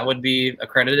investors, so that would be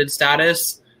accredited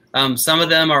status. Some of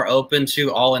them are open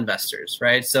to all investors,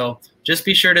 right? So just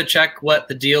be sure to check what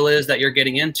the deal is that you're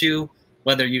getting into,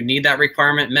 whether you need that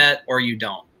requirement met or you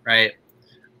don't, right?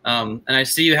 And I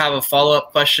see you have a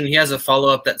follow-up question. He has a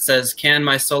follow-up that says, can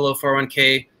my solo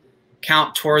 401k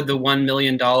count toward the $1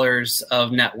 million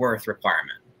of net worth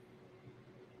requirement?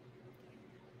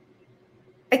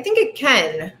 I think it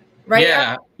can, right?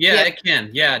 Yeah, it can.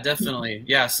 Yeah, definitely.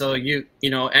 Yeah, so you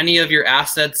know, any of your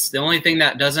assets, the only thing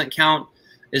that doesn't count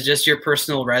is just your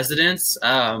personal residence.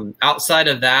 Outside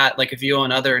of that, like if you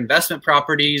own other investment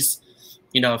properties,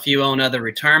 you know, if you own other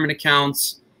retirement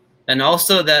accounts, and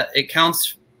also that it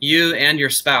counts you and your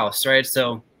spouse, right?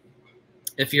 So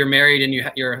if you're married and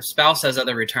your spouse has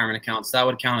other retirement accounts, that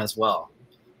would count as well.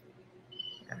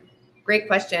 Great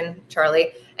question,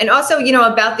 Charlie. And also, you know,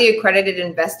 about the accredited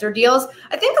investor deals,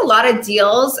 I think a lot of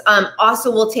deals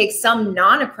also will take some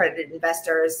non-accredited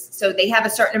investors. So they have a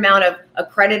certain amount of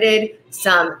accredited,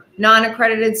 some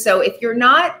non-accredited. So if you're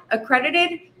not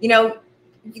accredited, you know,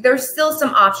 there's still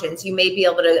some options. You may be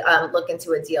able to look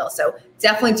into a deal. So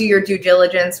definitely do your due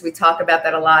diligence. We talk about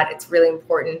that a lot. It's really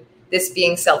important. This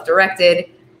being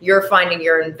self-directed, you're finding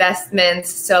your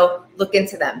investments. So look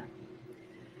into them.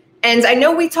 And I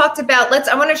know we talked about,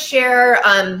 I want to share,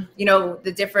 you know,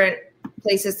 the different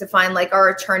places to find like our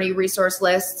attorney resource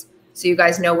list. So you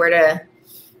guys know where to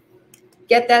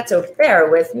get that. So bear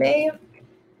with me.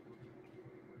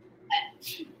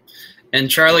 And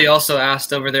Charlie also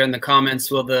asked over there in the comments,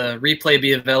 will the replay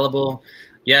be available?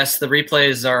 Yes, the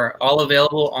replays are all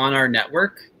available on our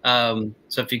network. So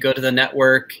if you go to the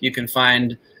network, you can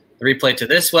find the replay to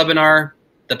this webinar,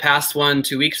 the past one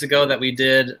 2 weeks ago that we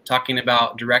did talking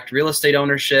about direct real estate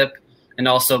ownership and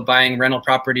also buying rental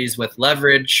properties with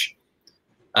leverage,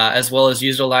 as well as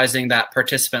utilizing that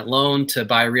participant loan to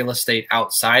buy real estate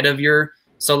outside of your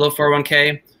solo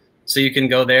 401k. So you can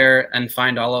go there and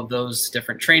find all of those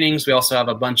different trainings. We also have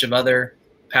a bunch of other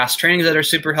past trainings that are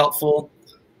super helpful.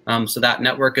 So that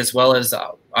network, as well as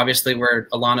obviously where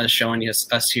Alana is showing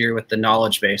us here with the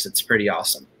knowledge base, it's pretty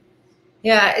awesome.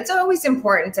 Yeah, it's always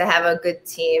important to have a good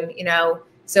team, you know.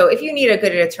 So if you need a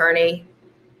good attorney,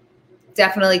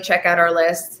 definitely check out our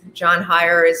list. John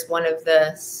Heyer is one of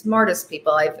the smartest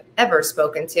people I've ever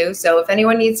spoken to. So if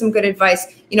anyone needs some good advice,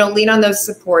 you know, lean on those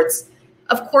supports.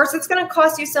 Of course, it's going to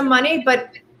cost you some money,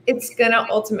 but it's going to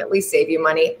ultimately save you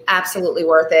money. Absolutely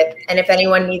worth it. And if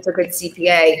anyone needs a good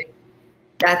CPA,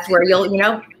 that's where you'll, you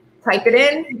know, type it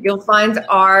in. You'll find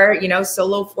our, you know,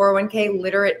 solo 401k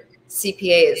literate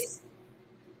CPAs.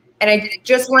 And I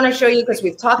just want to show you, because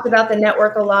we've talked about the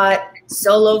network a lot,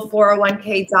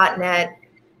 solo401k.net.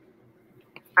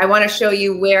 I want to show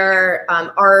you where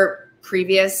our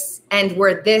previous and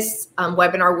where this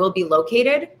webinar will be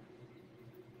located.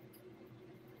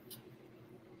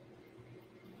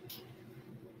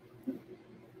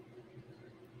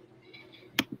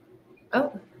 Oh,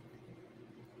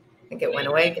 I think it went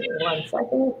away. Give me 1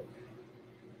 second.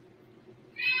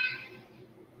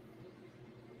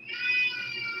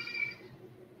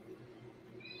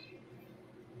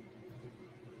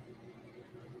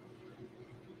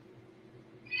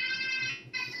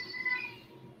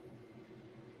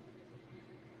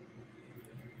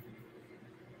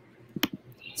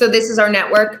 So this is our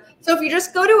network. So if you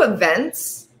just go to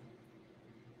events,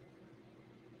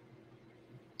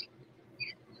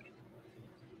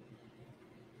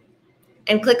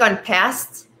 and click on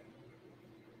past,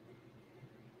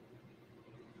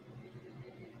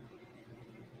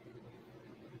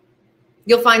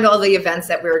 you'll find all the events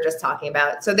that we were just talking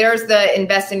about. So there's the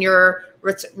invest your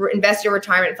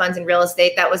retirement funds in real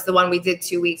estate. That was the one we did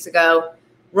 2 weeks ago.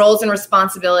 Roles and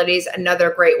responsibilities,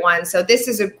 another great one. So this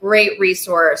is a great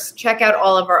resource. Check out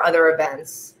all of our other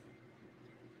events.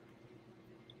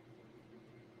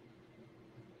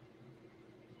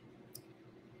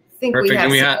 think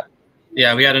Perfect. we have.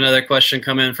 And we had another question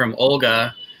come in from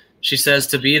Olga. She says,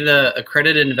 to be the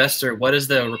accredited investor, what is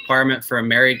the requirement for a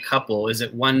married couple? Is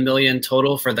it 1 million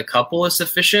total for the couple is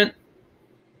sufficient?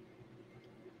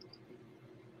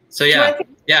 So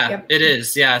it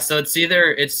is. Yeah. So it's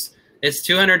either it's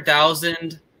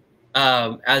 200,000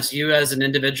 as you as an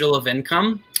individual of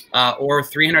income, or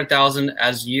 300,000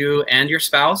 as you and your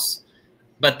spouse.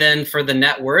 But then for the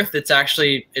net worth,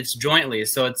 it's jointly.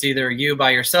 So it's either you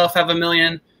by yourself have $1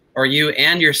 million, or you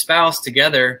and your spouse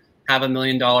together have $1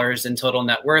 million in total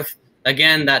net worth.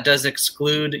 Again, that does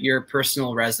exclude your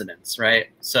personal residence, right?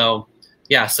 So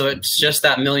yeah, so it's just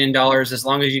that $1 million. As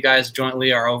long as you guys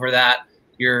jointly are over that,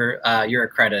 you're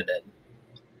accredited.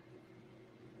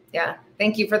 Yeah,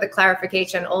 thank you for the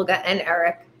clarification, Olga and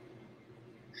Eric.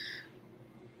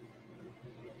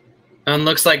 And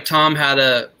looks like Tom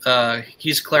had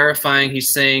he's clarifying.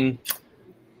 He's saying,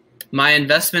 my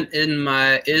investment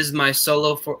is my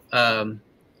solo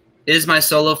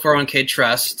 401k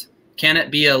trust. Can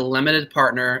it be a limited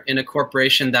partner in a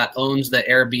corporation that owns the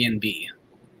Airbnb?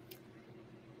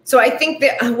 So I think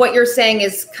that what you're saying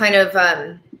is kind of,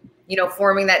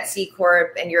 forming that C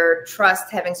Corp and your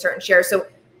trust having certain shares. So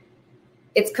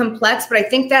it's complex, but I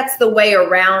think that's the way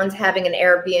around having an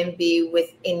Airbnb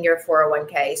within your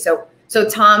 401k. So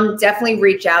Tom, definitely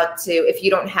reach out to, if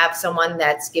you don't have someone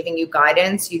that's giving you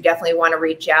guidance, you definitely want to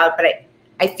reach out. But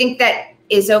I think that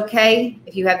is okay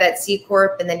if you have that C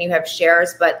Corp and then you have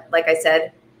shares. But like I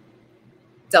said,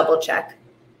 double check.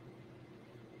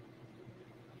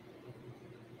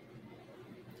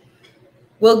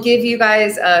 We'll give you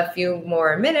guys a few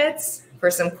more minutes for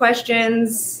some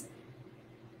questions.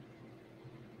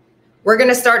 We're going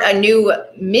to start a new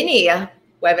mini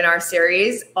webinar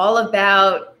series all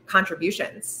about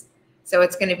contributions. So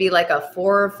it's going to be like a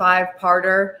 4 or 5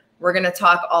 parter. We're going to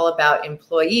talk all about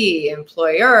employee,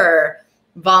 employer,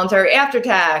 voluntary after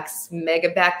tax, mega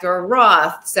backdoor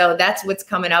Roth. So that's what's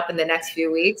coming up in the next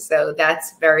few weeks. So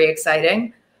that's very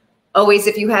exciting. Always,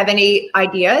 if you have any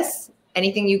ideas,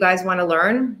 anything you guys want to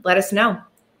learn, let us know.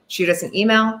 Shoot us an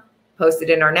email, post it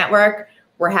in our network.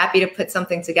 We're happy to put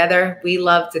something together. We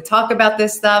love to talk about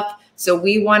this stuff. So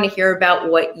we want to hear about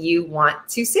what you want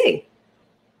to see.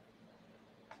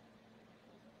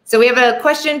 So we have a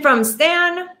question from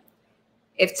Stan.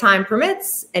 If time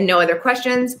permits and no other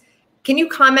questions, can you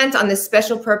comment on the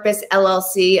special purpose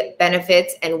LLC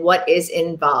benefits and what is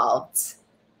involved?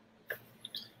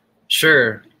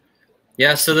 Sure.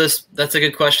 Yeah, so that's a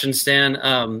good question,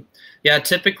 Stan. Yeah,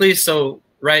 typically,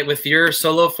 right, with your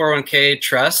solo 401k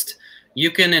trust,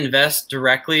 you can invest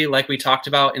directly, like we talked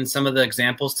about in some of the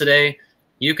examples today.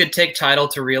 You could take title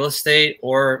to real estate,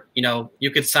 or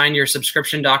you could sign your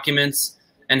subscription documents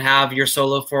and have your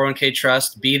solo 401k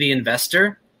trust be the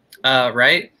investor,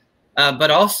 right?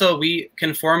 But also we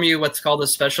can form you what's called a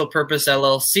special purpose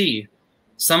LLC.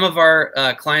 Some of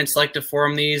our clients like to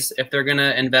form these if they're going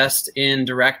to invest in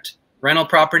direct rental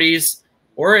properties,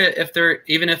 or if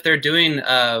they're doing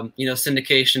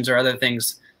syndications or other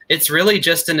things. It's really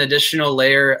just an additional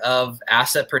layer of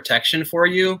asset protection for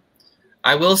you.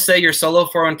 I will say your solo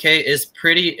 401k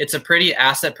it's a pretty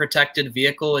asset protected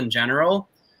vehicle in general.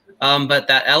 But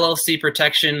that LLC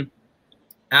protection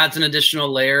adds an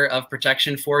additional layer of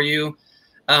protection for you.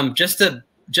 Just to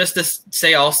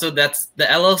say also, the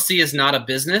LLC is not a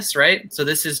business, right? So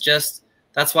this is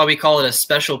that's why we call it a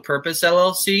special purpose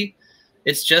LLC.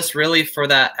 It's just really for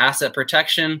that asset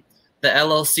protection. The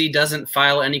LLC doesn't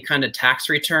file any kind of tax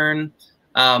return.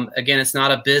 Again, it's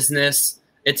not a business.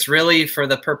 It's really for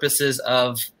the purposes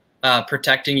of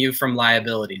protecting you from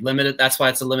liability. That's why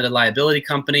it's a limited liability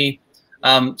company.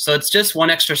 So it's just one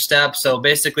extra step. So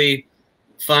basically,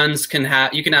 you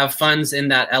can have funds in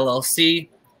that LLC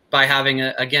by having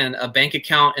a bank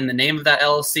account in the name of that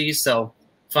LLC. So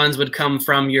funds would come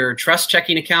from your trust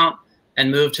checking account and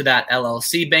move to that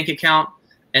LLC bank account.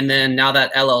 And then now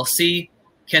that LLC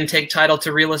can take title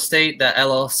to real estate. That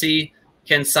LLC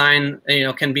can sign,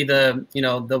 can be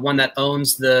the one that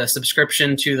owns the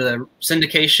subscription to the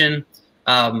syndication.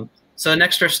 So an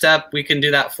extra step, we can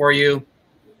do that for you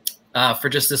for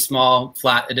just a small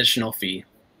flat additional fee.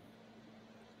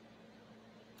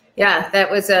 Yeah, that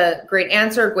was a great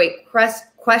answer. Great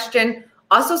question.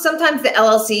 Also, sometimes the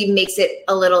LLC makes it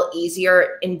a little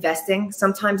easier investing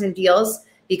sometimes in deals,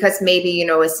 because maybe, a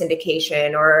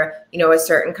syndication or, a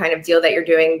certain kind of deal that you're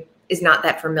doing is not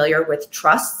that familiar with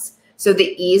trusts. So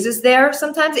the ease is there.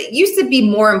 Sometimes it used to be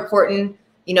more important,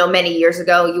 many years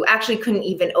ago. You actually couldn't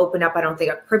even open up, I don't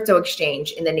think, a crypto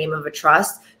exchange in the name of a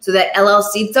trust. So that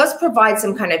LLC does provide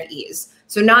some kind of ease.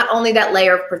 So not only that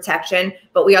layer of protection,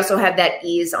 but we also have that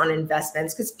ease on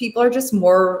investments because people are just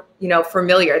more,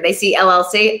 familiar. They see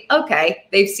LLC, okay,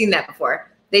 they've seen that before.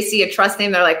 They see a trust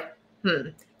name, they're like,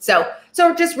 So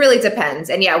it just really depends.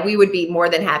 And yeah, we would be more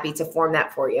than happy to form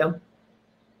that for you.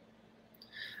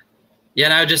 Yeah,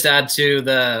 and I would just add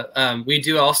to we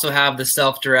do also have the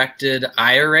self-directed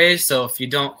IRA. So if you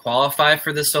don't qualify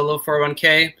for the solo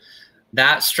 401k,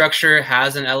 that structure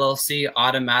has an LLC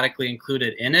automatically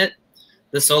included in it.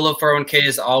 The solo 401k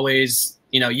is always,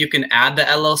 you can add the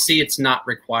LLC. It's not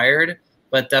required,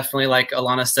 but definitely, like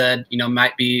Alana said,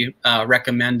 might be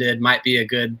recommended, might be a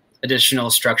good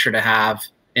additional structure to have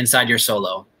inside your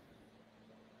solo.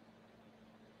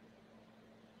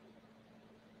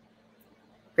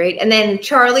 Great. And then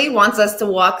Charlie wants us to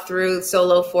walk through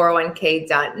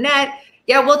solo401k.net.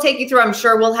 Yeah, we'll take you through. I'm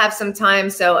sure we'll have some time.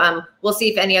 So we'll see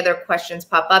if any other questions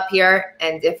pop up here.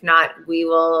 And if not, we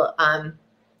will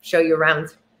show you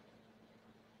around.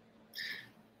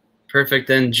 Perfect.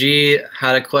 Then G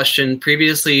had a question.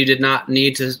 Previously, you did not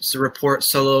need to report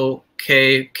solo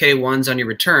K1s on your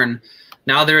return.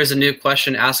 Now there is a new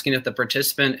question asking if the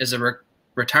participant is a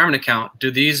retirement account.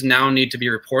 Do these now need to be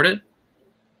reported?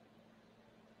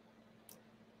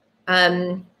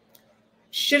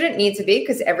 Shouldn't need to be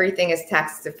because everything is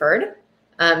tax deferred.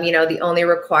 The only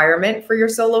requirement for your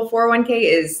solo 401k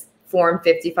is Form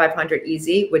 5500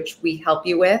 Easy, which we help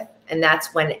you with. And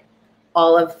that's when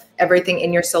everything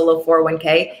in your solo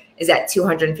 401k is at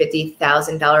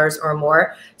 $250,000 or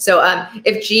more. So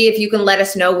if you can let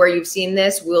us know where you've seen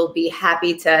this, we'll be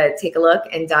happy to take a look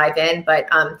and dive in. But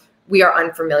we are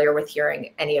unfamiliar with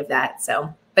hearing any of that.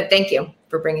 So, but thank you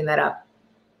for bringing that up.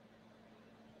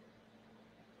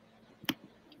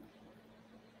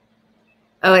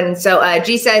 Oh, and so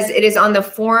G says it is on the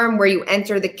form where you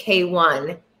enter the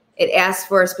K1. It asks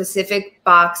for a specific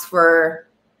box for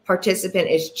participant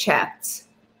is checked.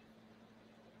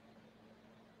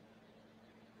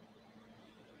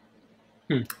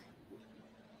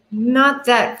 Not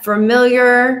that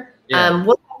familiar. Yeah.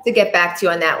 We'll have to get back to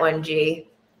you on that one, G.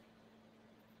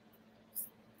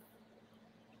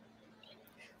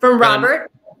 From Robert.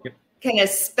 Can a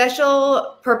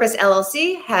special purpose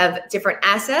LLC have different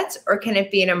assets, or can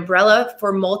it be an umbrella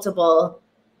for multiple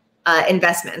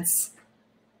investments?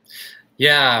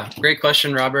 Yeah, great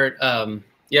question, Robert.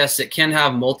 Yes, it can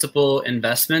have multiple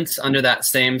investments under that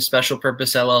same special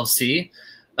purpose LLC.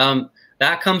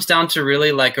 That comes down to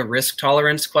really like a risk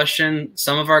tolerance question.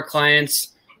 Some of our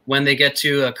clients, when they get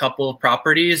to a couple of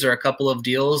properties or a couple of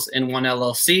deals in one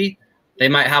LLC, they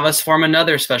might have us form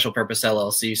another special purpose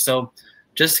LLC. So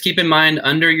just keep in mind,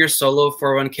 under your solo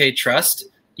 401k trust,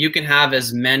 you can have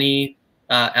as many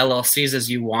LLCs as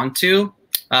you want to.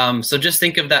 So just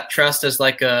think of that trust as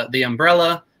like the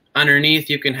umbrella. Underneath,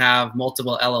 you can have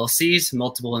multiple LLCs,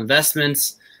 multiple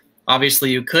investments. Obviously,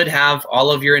 you could have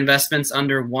all of your investments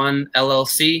under one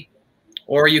LLC,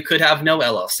 or you could have no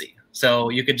LLC. So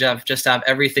you could just have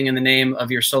everything in the name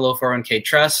of your solo 401k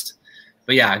trust.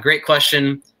 But yeah, great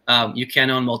question. You can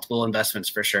own multiple investments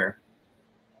for sure.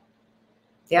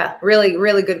 Yeah, really,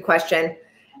 really good question.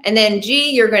 And then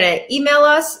G, you're going to email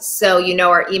us. So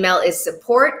our email is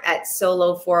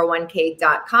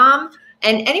support@solo401k.com.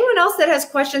 And anyone else that has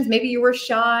questions, maybe you were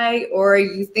shy or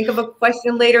you think of a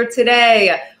question later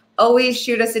today, always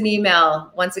shoot us an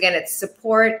email. Once again, it's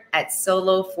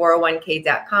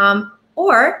support@solo401k.com,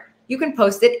 or you can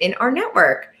post it in our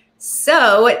network.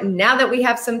 So now that we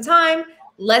have some time,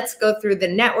 let's go through the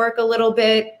network a little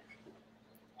bit.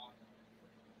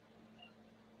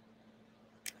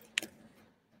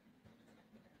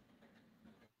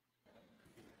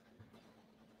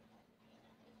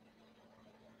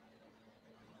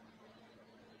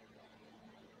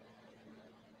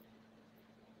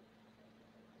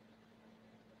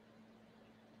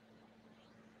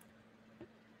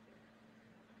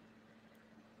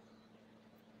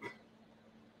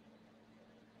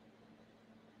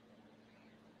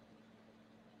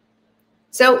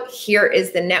 So here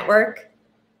is the network.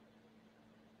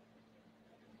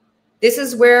 This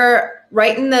is where,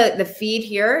 right in the feed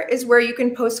here, is where you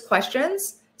can post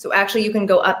questions. So actually you can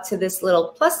go up to this little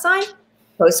plus sign,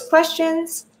 post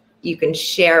questions. You can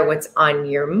share what's on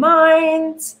your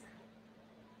mind.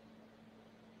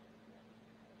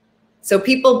 So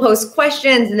people post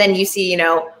questions and then you see,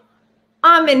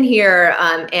 I'm in here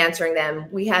answering them.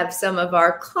 We have some of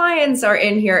our clients are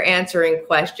in here answering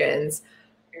questions.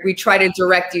 We try to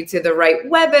direct you to the right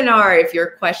webinar if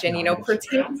your question,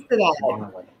 pertains to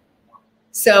that.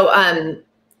 So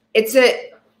it's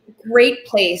a great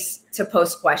place to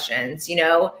post questions.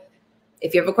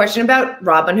 If you have a question about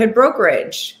Robinhood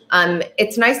brokerage,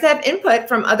 it's nice to have input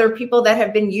from other people that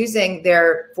have been using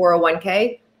their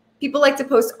 401k. People like to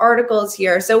post articles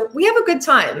here. So we have a good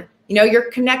time. You know,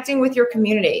 you're connecting with your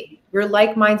community. You're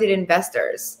like-minded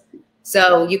investors.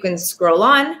 So you can scroll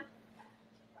on.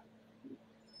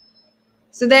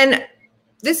 So then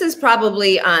this is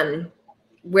probably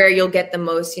where you'll get the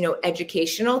most, you know,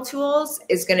 educational tools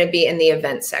is going to be in the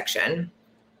event section.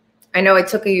 I know I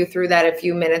took you through that a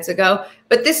few minutes ago,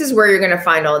 but this is where you're going to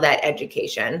find all that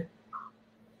education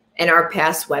and our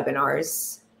past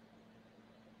webinars.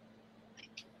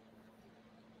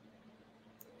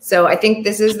 So I think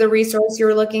this is the resource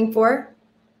you're looking for.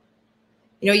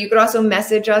 You know, you could also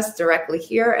message us directly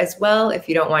here as well if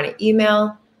you don't want to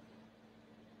email.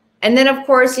 And then, of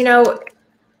course, you know,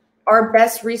 our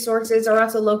best resources are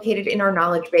also located in our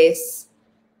knowledge base.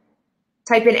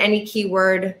 Type in any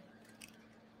keyword.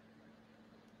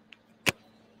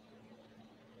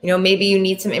 You know, maybe you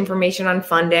need some information on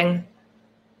funding.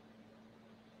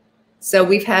 So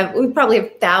we probably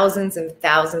have thousands and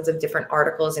thousands of different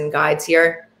articles and guides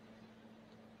here.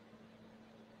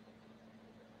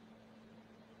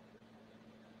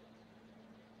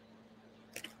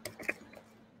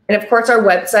 And of course, our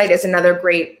website is another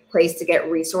great place to get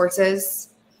resources.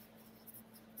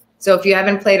 So if you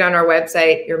haven't played on our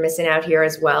website, you're missing out here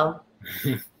as well.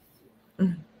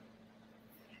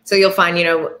 So you'll find, you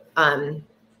know,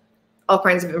 all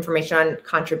kinds of information on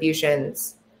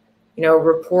contributions, you know,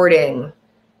 reporting.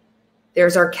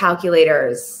 There's our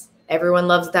calculators. Everyone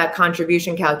loves that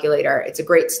contribution calculator. It's a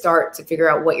great start to figure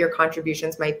out what your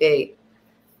contributions might be.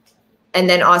 And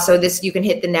then also this, you can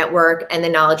hit the network and the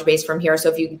knowledge base from here. So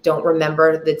if you don't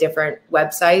remember the different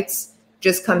websites,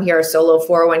 just come here,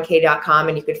 solo401k.com,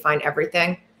 and you could find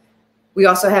everything. We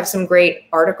also have some great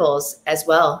articles as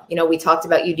well. You know, we talked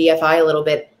about UDFI a little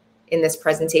bit in this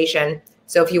presentation.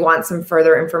 So if you want some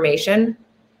further information,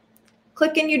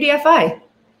 click in UDFI.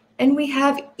 And we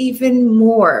have even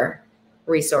more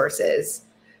resources.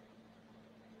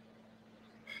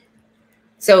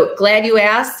 So glad you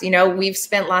asked. You know, we've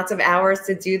spent lots of hours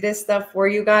to do this stuff for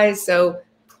you guys, so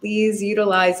please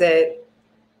utilize it.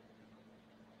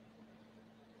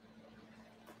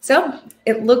 So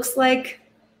it looks like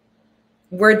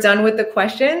we're done with the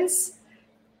questions.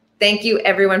 Thank you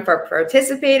everyone for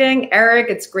participating.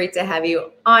 Eric, it's great to have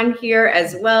you on here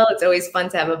as well. It's always fun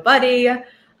to have a buddy.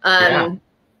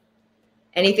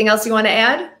 Anything else you want to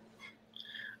add?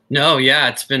 No, yeah,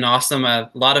 it's been awesome.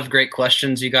 A lot of great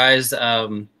questions, you guys.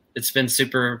 It's been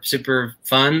super, super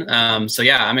fun. So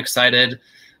yeah, I'm excited.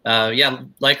 Yeah,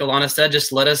 like Alana said,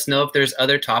 just let us know if there's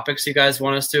other topics you guys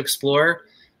want us to explore.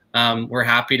 We're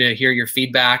happy to hear your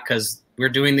feedback because we're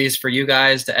doing these for you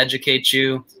guys to educate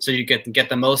you so you get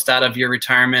the most out of your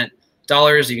retirement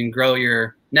dollars. You can grow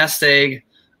your nest egg.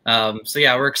 So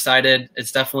yeah, we're excited.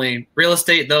 It's definitely, real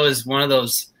estate though is one of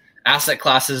those asset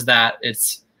classes that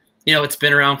it's, you know, it's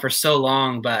been around for so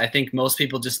long, but I think most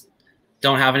people just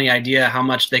don't have any idea how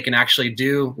much they can actually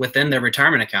do within their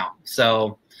retirement account.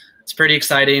 So it's pretty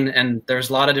exciting, and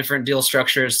there's a lot of different deal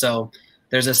structures. So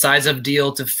there's a size of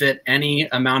deal to fit any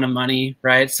amount of money,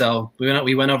 right? So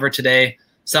we went over today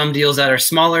some deals that are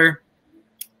smaller,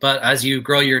 but as you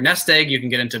grow your nest egg, you can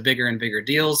get into bigger and bigger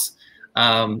deals.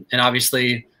 And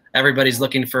obviously everybody's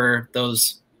looking for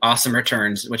those awesome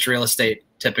returns, which real estate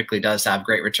typically does have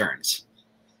great returns.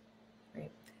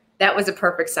 That was a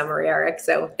perfect summary, Eric.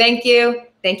 So thank you.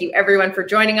 Thank you everyone for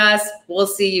joining us. We'll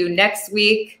see you next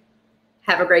week.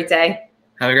 Have a great day.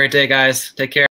 Have a great day, guys. Take care.